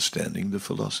for understanding the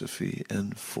philosophy,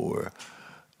 and for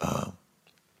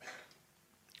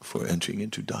entering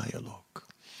into dialogue.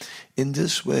 In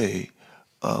this way,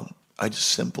 I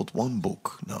just sampled one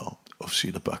book now of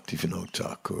Srila Bhaktivinoda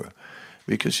Thakur,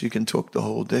 because you can talk the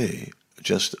whole day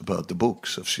just about the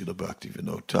books of Srila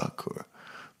Bhaktivinoda Thakur.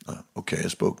 I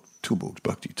spoke two books,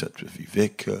 Bhakti Tattva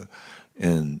Viveka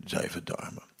and Jaiva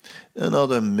Dharma.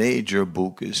 Another major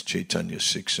book is Chaitanya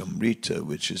Siksamrita,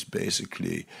 which is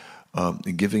basically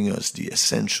giving us the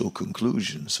essential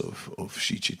conclusions of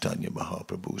Sri Chaitanya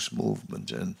Mahaprabhu's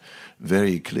movement, and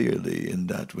very clearly in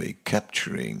that way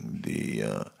capturing the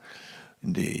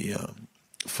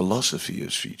philosophy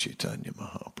of Sri Chaitanya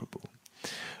Mahaprabhu.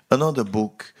 Another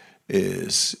book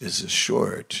is a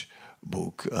short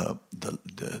book,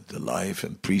 the life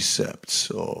and precepts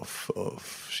of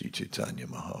Sri Chaitanya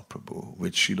Mahaprabhu,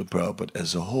 which Srila Prabhupada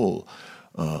as a whole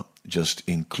just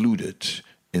included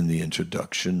in the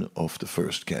introduction of the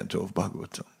first canto of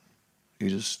Bhagavatam. He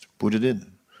just put it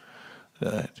in.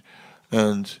 Right?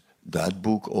 And that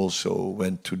book also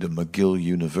went to the McGill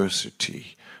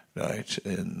University, right,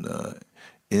 in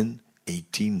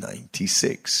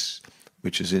 1896,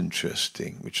 which is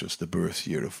interesting, which was the birth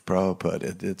year of Prabhupada.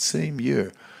 At that same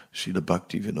year, Srila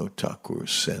Bhaktivinoda Thakur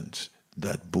sent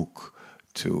that book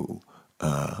to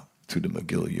the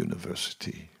McGill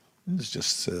University. It's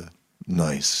just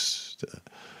nice,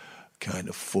 kind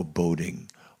of foreboding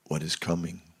what is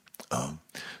coming.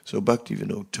 So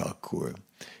Bhaktivinoda Thakur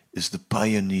is the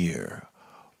pioneer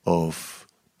of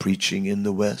preaching in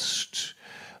the West,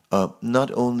 not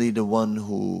only the one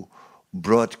who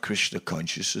brought Krishna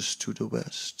consciousness to the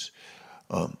West.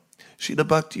 Srila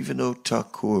Bhaktivinoda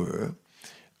Thakur,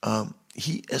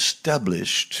 he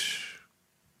established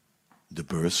the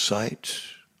birth site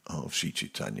of Sri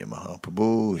Chaitanya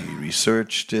Mahaprabhu. He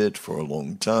researched it for a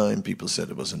long time. People said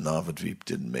it was in Navadvip,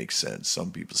 didn't make sense.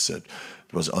 Some people said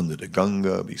it was under the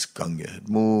Ganga, because Ganga had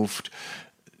moved.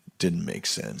 Didn't make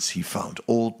sense. He found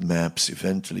old maps.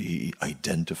 Eventually he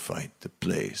identified the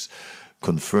place,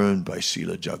 confirmed by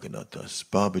Srila Jagannathas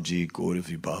Babaji, Gaura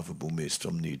Vibhava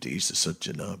Bhumestram Nidesa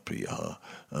Sajjana Priya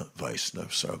Vaisnav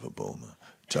Sarvabhauma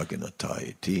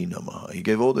Jagannathaya Ti Namaha. He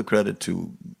gave all the credit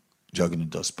to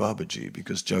Jagannathas Babaji,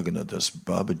 because Jagannathas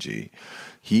Babaji,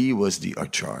 he was the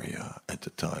Acharya at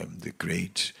the time, the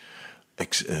great,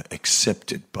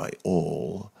 accepted by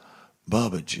all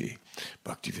Babaji.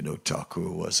 Bhaktivinoda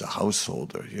Thakur was a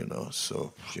householder,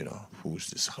 so, who's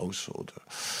this householder,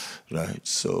 right?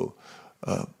 So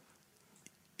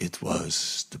it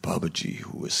was the Babaji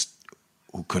who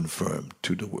confirmed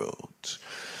to the world.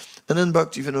 And then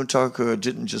Bhaktivinoda Thakur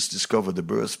didn't just discover the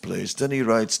birthplace, then he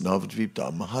writes Navadvip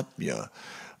Mahatmya.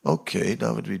 Okay,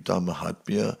 Navadvip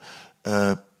Mahatmya,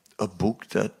 a book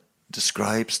that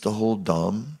describes the whole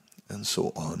Dham and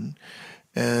so on,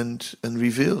 and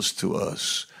reveals to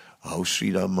us how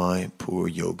Sri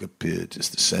Ramayapur Yoga Pit is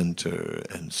the center,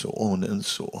 and so on and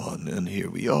so on. And here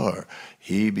we are.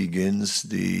 He begins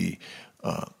the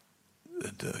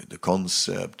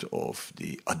concept of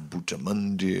the Adbhuta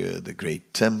Mandir, the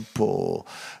great temple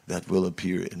that will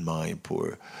appear in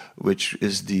Mayapur, which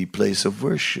is the place of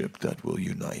worship that will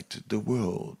unite the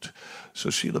world. So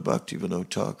Srila Bhaktivinoda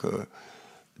Thakur,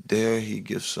 there he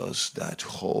gives us that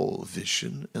whole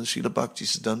vision, and Srila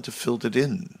Bhaktisiddhanta filled it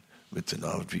in with the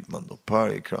Navadvip Mandal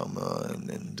Parikrama, and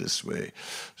in this way,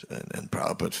 and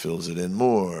Prabhupada fills it in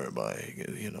more by,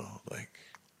 like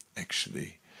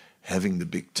actually having the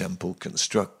big temple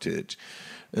constructed.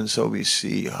 And so we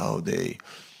see how they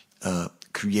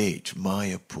create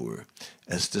Mayapur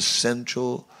as the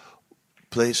central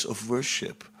place of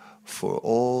worship for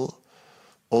all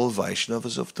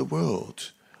Vaishnavas of the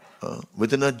world,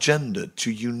 with an agenda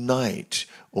to unite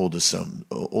all the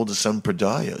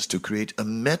sampradayas, to create a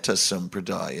meta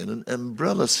sampradaya and an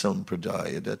umbrella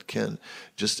sampradaya that can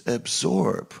just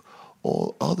absorb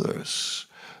all others,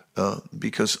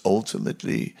 because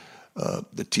ultimately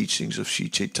the teachings of Sri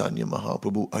Chaitanya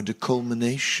Mahaprabhu are the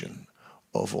culmination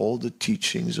of all the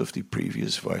teachings of the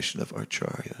previous Vaishnava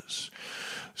Acharyas.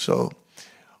 So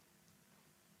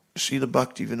Srila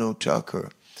Bhaktivinoda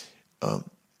Thakur,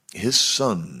 his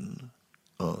son,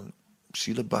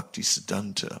 Srila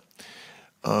Bhaktisiddhanta,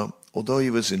 although he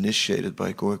was initiated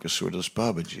by Gorkha Surdas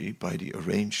Babaji by the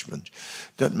arrangement,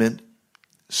 that meant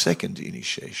second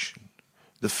initiation.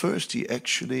 The first, he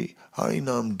actually,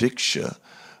 Harinam Diksha,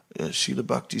 Srila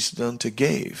Bhaktisiddhanta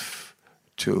gave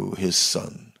to his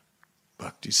son,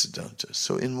 Bhaktisiddhanta.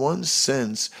 So in one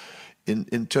sense,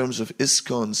 in terms of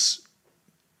ISKCON's,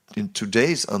 in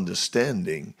today's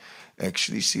understanding,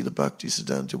 actually Srila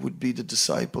Bhaktisiddhanta would be the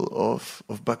disciple of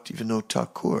Bhaktivinoda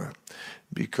Thakur,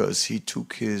 because he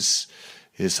took his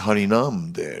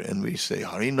Harinam there, and we say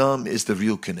Harinam is the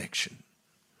real connection.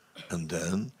 And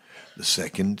then the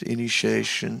second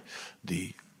initiation,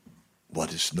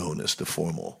 what is known as the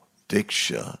formal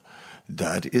Diksha,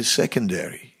 that is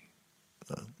secondary.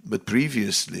 But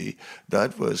previously,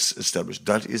 that was established.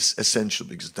 That is essential,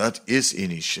 because that is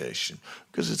initiation.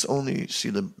 Because it's only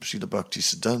Srila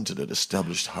Bhaktisiddhanta that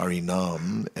established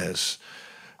Harinam as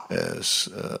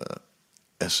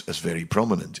very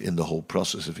prominent in the whole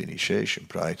process of initiation.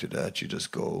 Prior to that, you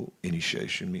just go,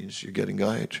 initiation means you're getting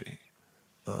Gayatri.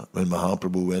 When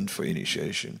Mahaprabhu went for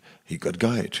initiation, he got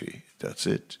Gayatri. That's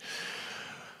it.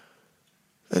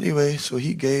 Anyway, so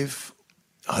he gave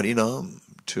Harinam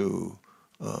to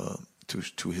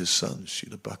his son,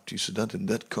 Srila Bhaktisiddhanta, and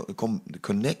that the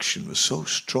connection was so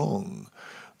strong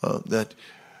that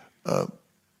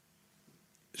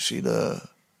Srila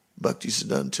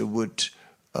Bhaktisiddhanta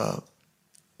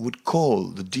would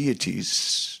call the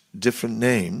deities different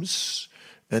names,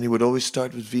 and he would always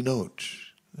start with Vinod.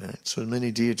 Right? So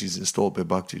many deities installed by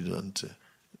Bhaktisiddhanta.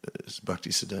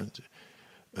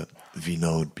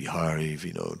 Vinod, Bihari,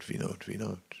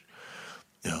 Vinod.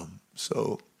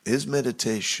 So his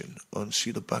meditation on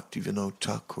Srila Bhaktivinoda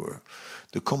Thakur,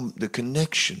 the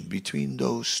connection between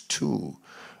those two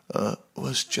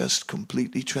was just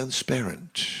completely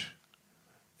transparent.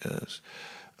 Yes.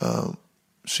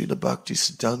 Srila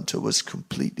Bhaktisiddhanta was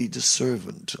completely the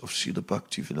servant of Srila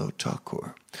Bhaktivinoda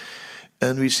Thakur.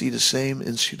 And we see the same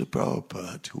in Srila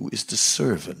Prabhupada, who is the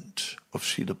servant of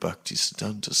Srila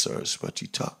Bhaktisiddhanta Saraswati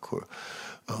Thakur.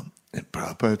 And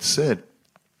Prabhupada said,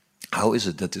 how is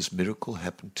it that this miracle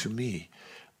happened to me?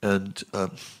 And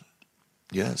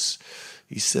yes,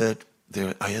 he said,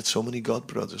 I had so many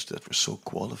godbrothers that were so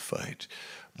qualified,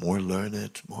 more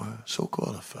learned, so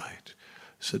qualified.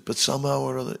 He said, but somehow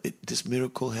or other, this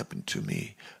miracle happened to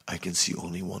me. I can see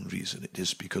only one reason. It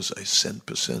is because I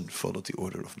 100% followed the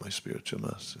order of my spiritual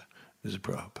master. This is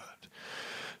Prabhupada.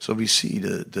 So we see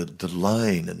the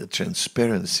line and the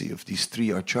transparency of these three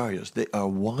acharyas. They are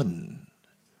one.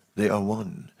 They are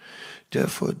one.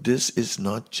 Therefore, this is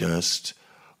not just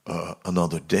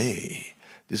another day.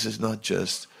 This is not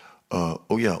just, on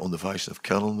the Vaishnava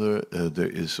calendar, there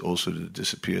is also the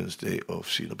disappearance day of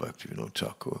Srila Bhaktivinoda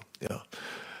Thakur. Yeah.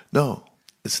 No,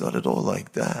 it's not at all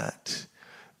like that.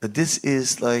 This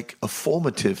is like a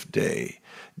formative day.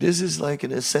 This is like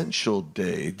an essential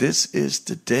day. This is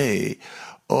the day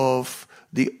of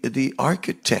the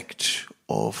architect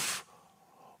of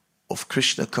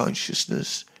Krishna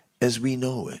consciousness as we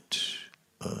know it.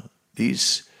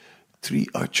 These three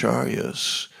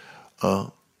acharyas,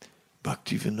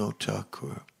 Bhaktivinoda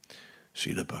Thakur,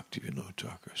 Srila Bhaktivinoda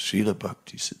Thakur, Srila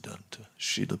Bhaktisiddhanta,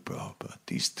 Srila Prabhupada,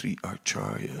 these three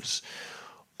acharyas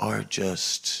are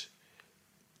just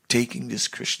taking this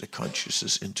Krishna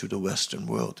consciousness into the Western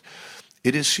world.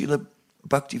 It is Srila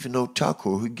Bhaktivinoda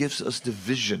Thakur who gives us the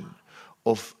vision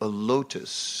of a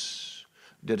lotus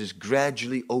that is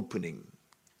gradually opening.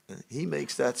 He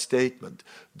makes that statement.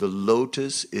 The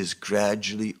lotus is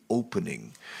gradually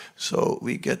opening. So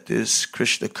we get this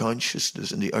Krishna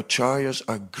consciousness, and the acharyas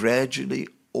are gradually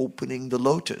opening the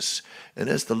lotus. And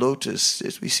as the lotus,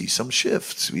 we see some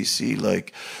shifts. We see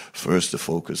like first the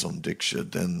focus on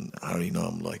Diksha, then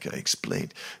Harinam, like I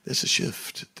explained. There's a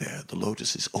shift there. The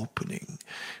lotus is opening.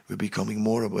 We're becoming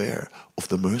more aware of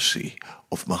the mercy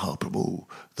of Mahaprabhu,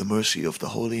 the mercy of the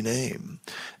holy name.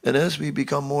 And as we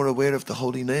become more aware of the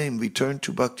holy name, we turn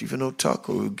to Bhaktivinoda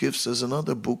Thakur, who gives us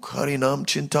another book, Harinam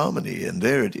Chintamani. And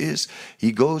there it is.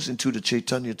 He goes into the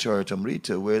Chaitanya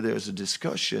Charitamrita, where there's a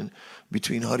discussion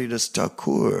between Haridas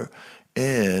Thakur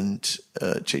and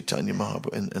Chaitanya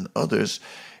Mahaprabhu and others.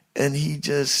 And he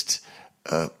just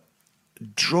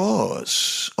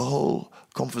draws a whole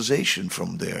conversation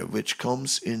from there, which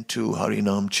comes into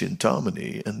Harinam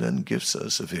Chintamani and then gives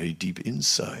us a very deep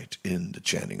insight in the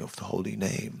chanting of the holy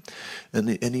name. And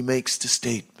he makes the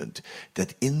statement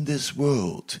that in this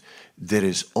world there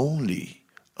is only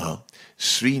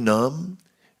Sri Nam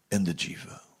and the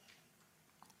Jiva.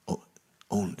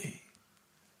 Only.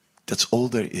 That's all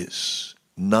there is.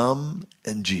 Nam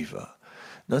and Jiva.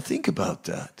 Now think about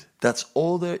that. That's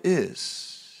all there is.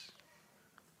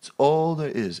 It's all there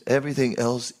is. Everything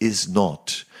else is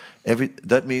not.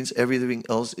 That means everything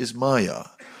else is Maya.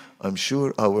 I'm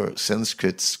sure our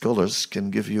Sanskrit scholars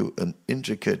can give you an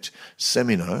intricate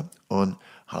seminar on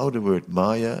how the word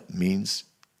Maya means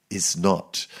is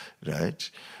not, right?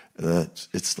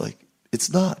 It's like,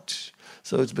 it's not.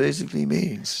 So it basically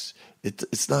means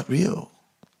it's not real.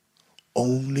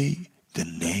 Only the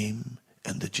name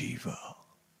and the Jiva.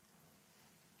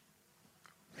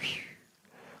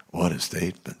 What a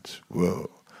statement. Whoa.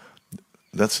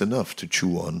 That's enough to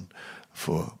chew on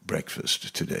for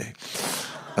breakfast today.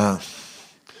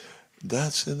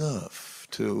 That's enough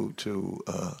to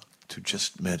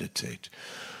just meditate.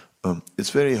 It's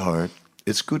very hard.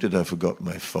 It's good that I forgot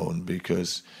my phone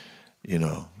because,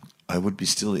 I would be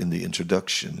still in the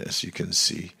introduction, as you can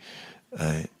see.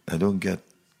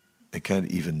 I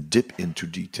can't even dip into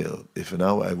detail. If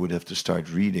now I would have to start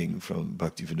reading from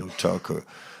Bhaktivinoda Thakur,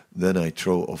 then I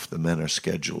throw off the manner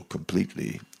schedule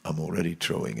completely. I'm already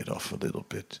throwing it off a little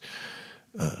bit,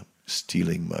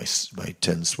 stealing my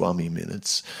 10 Swami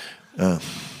minutes.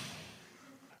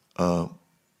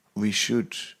 We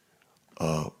should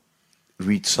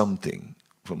read something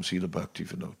from Srila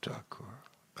Bhaktivinoda Thakur.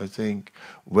 I think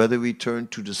whether we turn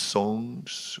to the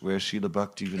songs where Srila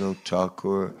Bhaktivinoda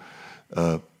Thakur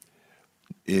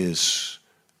is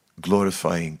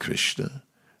glorifying Krishna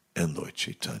and Lord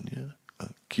Chaitanya.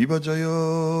 Kiba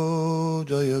Jaya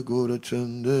Jaya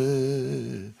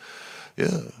Gaurachande.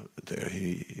 Yeah, there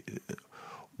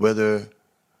whether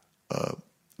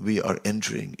we are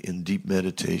entering in deep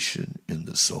meditation in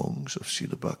the songs of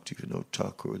Srila Bhaktivinoda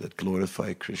Thakur that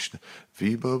glorify Krishna.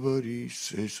 Vibhavari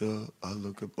Sesa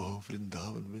Alakabo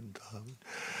Vrindavan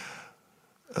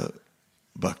Vrindavan.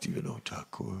 Bhaktivinoda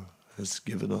Thakur has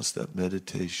given us that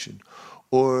meditation.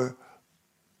 Or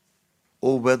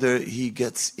whether he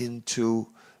gets into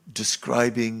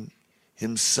describing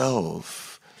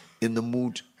himself in the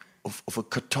mood of a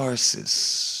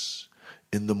catharsis,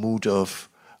 in the mood of,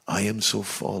 I am so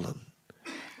fallen,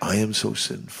 I am so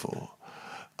sinful,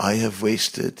 I have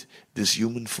wasted this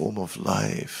human form of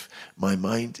life, my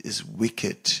mind is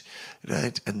wicked,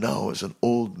 right? And now as an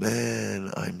old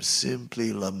man, I'm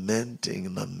simply lamenting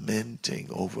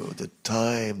over the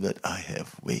time that I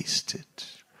have wasted.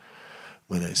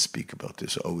 When I speak about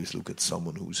this, I always look at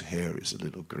someone whose hair is a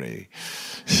little gray,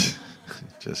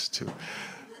 just to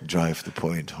drive the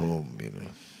point home,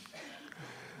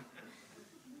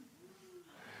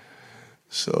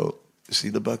 So, see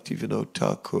the Bhaktivinoda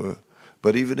Thakur.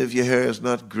 But even if your hair is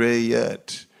not gray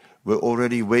yet, we're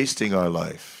already wasting our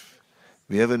life.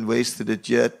 We haven't wasted it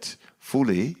yet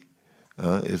fully,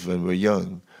 if when we're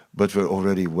young, but we're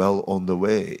already well on the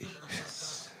way.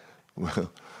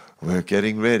 Well, we're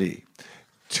getting ready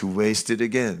to waste it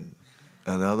again,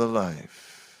 another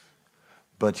life.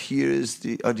 But here is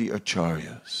the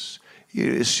Acharyas.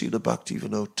 Here is Srila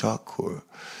Bhaktivinoda Thakur,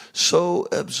 so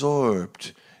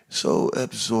absorbed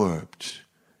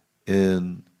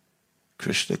in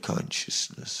Krishna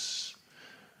consciousness,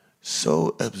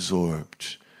 so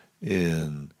absorbed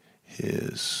in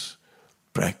his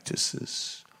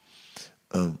practices.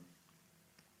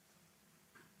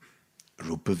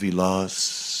 Rupa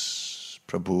Vilas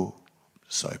Prabhu,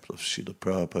 disciple of Srila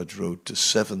Prabhupada, wrote the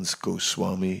Seventh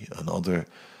Goswami, another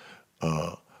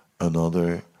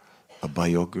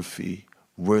biography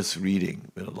worth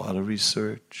reading with a lot of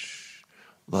research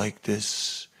like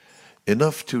this.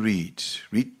 Enough to read.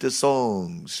 Read the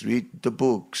songs, read the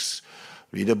books,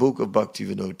 read a book of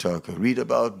Bhaktivinoda Thakur, read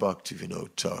about Bhaktivinoda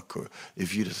Thakur.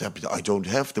 If you just happen, I don't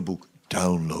have the book,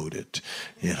 download it,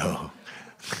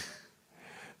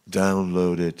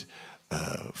 download it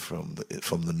from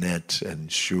the net,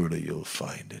 and surely you'll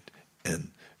find it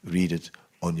and read it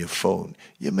on your phone.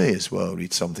 You may as well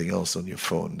read something else on your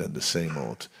phone than the same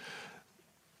old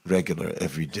regular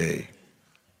everyday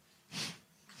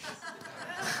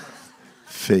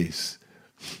Facebook.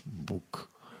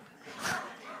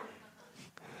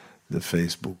 The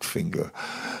Facebook finger.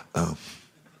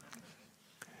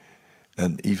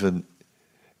 And even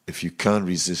if you can't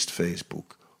resist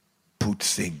Facebook, put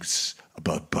things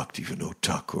about Bhaktivinoda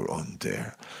Thakur on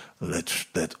there.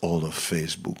 Let all of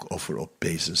Facebook offer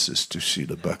obeisances to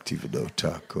Srila Bhaktivinoda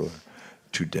Thakur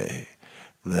today.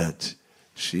 Let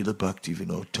Srila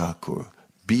Bhaktivinoda Thakur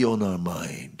be on our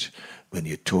mind when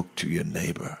you talk to your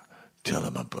neighbor. Tell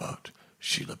him about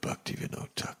Srila Bhaktivinoda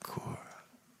Thakur.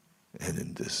 And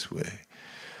in this way,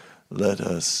 let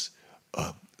us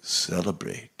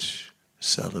celebrate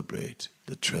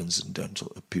the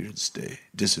transcendental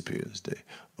disappearance day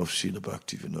of Srila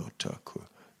Bhaktivinoda Thakur,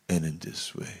 and in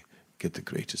this way get the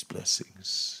greatest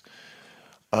blessings.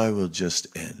 I will just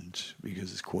end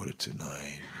because it's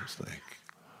 8:45. It's like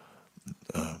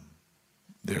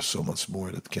there's so much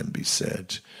more that can be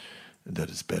said, and that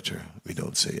is better we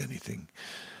don't say anything.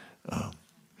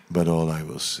 But all I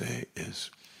will say is,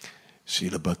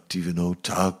 Srila Bhaktivinoda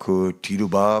Thakur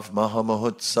Tirubhav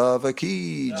Mahamahotsava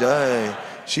ki jai.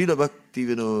 Srila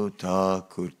Bhaktivinoda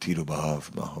Thakur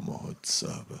Tirubhav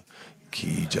Mahamahotsava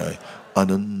ki jai.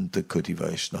 Ananta Koti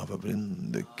Vaishnava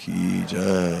Vrinda ki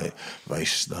jai.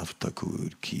 Vaishnav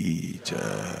Thakur ki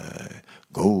jai.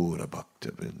 Gaura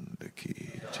Bhakta Vrinda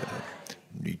ki jai.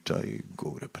 Nitai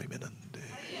Gaura Premanande.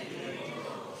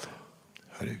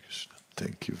 Hare Krishna.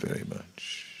 Thank you very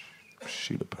much.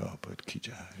 Srila Prabhupada ki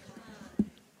jai.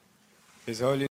 His Holiness